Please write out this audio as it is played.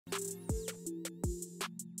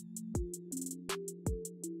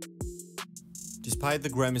Despite the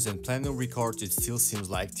Grammys and platinum records, it still seems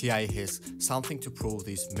like T.I. has something to prove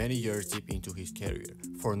this many years deep into his career.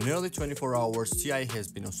 For nearly 24 hours, T.I. has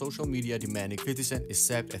been on social media demanding 50 Cent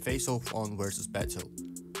accept a face-off on Versuz battle.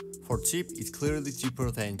 For Tip, it's clearly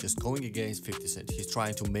deeper than just going against 50 Cent. He's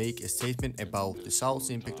trying to make a statement about the South's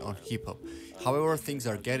impact on hip-hop. However, things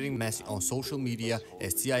are getting messy on social media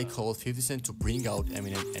as T.I. called 50 Cent to bring out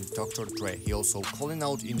Eminem and Dr. Dre. He also calling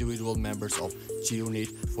out individual members of G-Unit,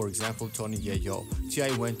 for example Tony Yayo.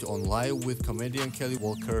 T.I. went on live with comedian Kelly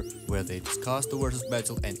Walker where they discussed the Versuz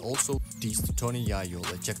battle and also dissed Tony Yayo.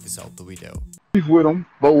 Let's check this out, the video. With him,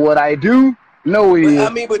 but what I do know is...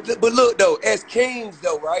 But look though, as kings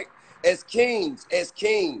though, right? As kings,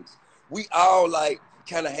 we all like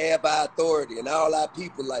kind of have our authority and all our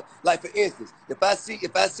people like for instance, if I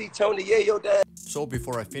see Tony Yayo down. So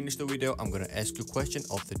before I finish the video, I'm gonna ask you a question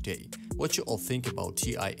of the day. What you all think about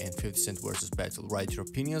T.I. and 50 Cent versus battle? Write your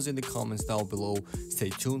opinions in the comments down below. Stay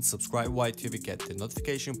tuned, subscribe YTV, get the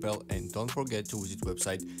notification bell, and don't forget to visit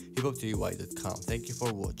website hiphopty.com. Thank you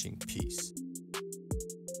for watching. Peace.